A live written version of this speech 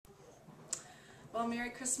Well, Merry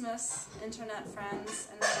Christmas, Internet friends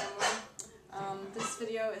and family. This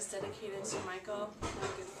video is dedicated to Michael, my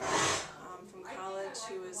good friend from college,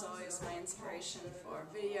 who is always my inspiration for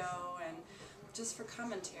video and just for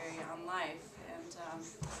commentary on life. And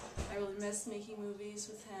I really miss making movies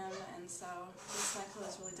with him, and so this Michael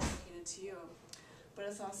is really dedicated to you. But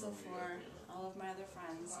it's also for all of my other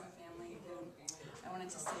friends and family who I wanted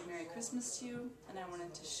to say Merry Christmas to you, and I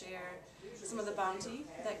wanted to share some of the bounty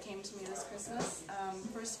that came to me this Christmas.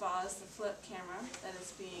 First of all is the flip camera that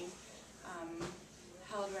is being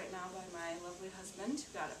held right now by my lovely husband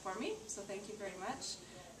who got it for me, so thank you very much.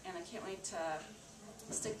 And I can't wait to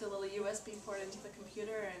stick the little USB port into the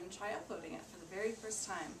computer and try uploading it for the very first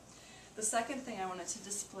time. The second thing I wanted to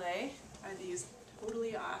display are these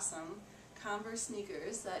totally awesome Converse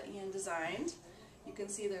sneakers that Ian designed. You can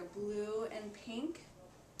see they're blue and pink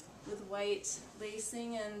with white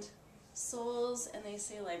lacing and soles, and they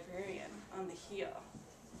say librarian on the heel.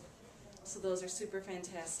 So those are super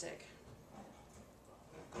fantastic.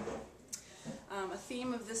 A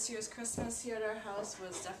theme of this year's Christmas here at our house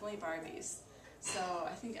was definitely Barbies. So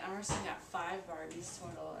I think Emerson got 5 Barbies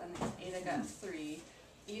total, and Ada got 3.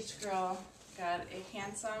 Each girl got a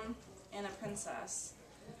handsome and a princess.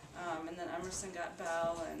 And then Emerson got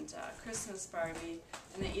Belle and Christmas Barbie,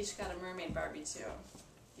 and they each got a mermaid Barbie too.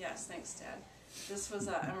 Yes, thanks, Dad. This was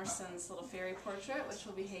Emerson's little fairy portrait, which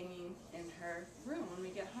will be hanging in her room when we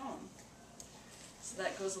get home. So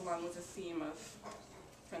that goes along with the theme of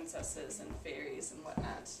princesses and fairies and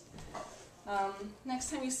whatnot. Next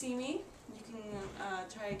time you see me, you can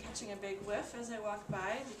try catching a big whiff as I walk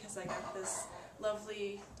by, because I got this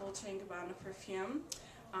lovely Dolce & Gabbana perfume.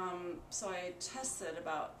 So I tested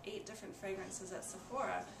about 8 different fragrances at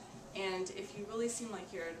Sephora, and if you really seem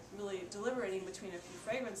like you're really deliberating between a few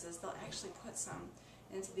fragrances, they'll actually put some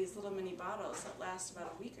into these little mini bottles that last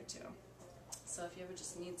about a week or 2. So if you ever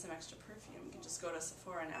just need some extra perfume, you can just go to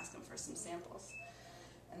Sephora and ask them for some samples.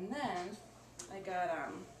 And then I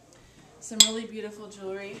got some really beautiful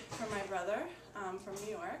jewelry from my brother from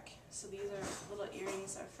New York. So these are little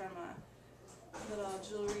earrings are from a little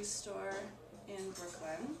jewelry store in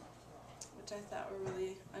Brooklyn, which I thought were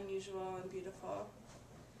really unusual and beautiful.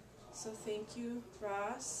 So thank you,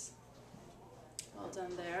 Ross. Well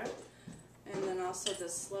done there. And then also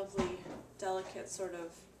this lovely, delicate sort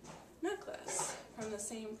of necklace from the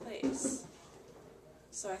same place.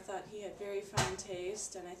 So I thought he had very fine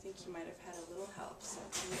taste, and I think he might have had a little help, so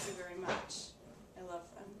thank you very much. I love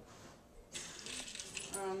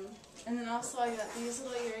them. And then also I got these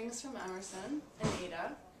little earrings from Emerson and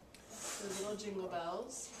Ada. The little jingle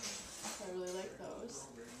bells. I really like those.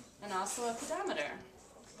 And also a pedometer,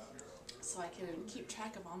 so I can keep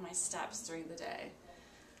track of all my steps during the day.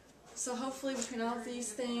 So hopefully between all of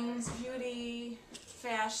these things, beauty,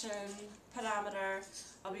 fashion, pedometer,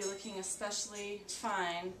 I'll be looking especially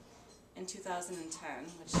fine in 2010,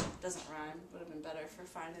 which doesn't rhyme, would have been better for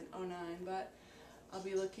fine in 09, but I'll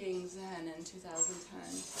be looking zen in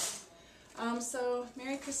 2010. So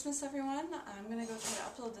Merry Christmas, everyone. I'm going to go try to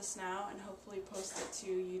upload this now and hopefully post it to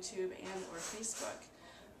YouTube and or Facebook.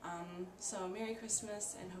 So Merry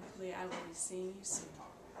Christmas, and hopefully I will be seeing you soon.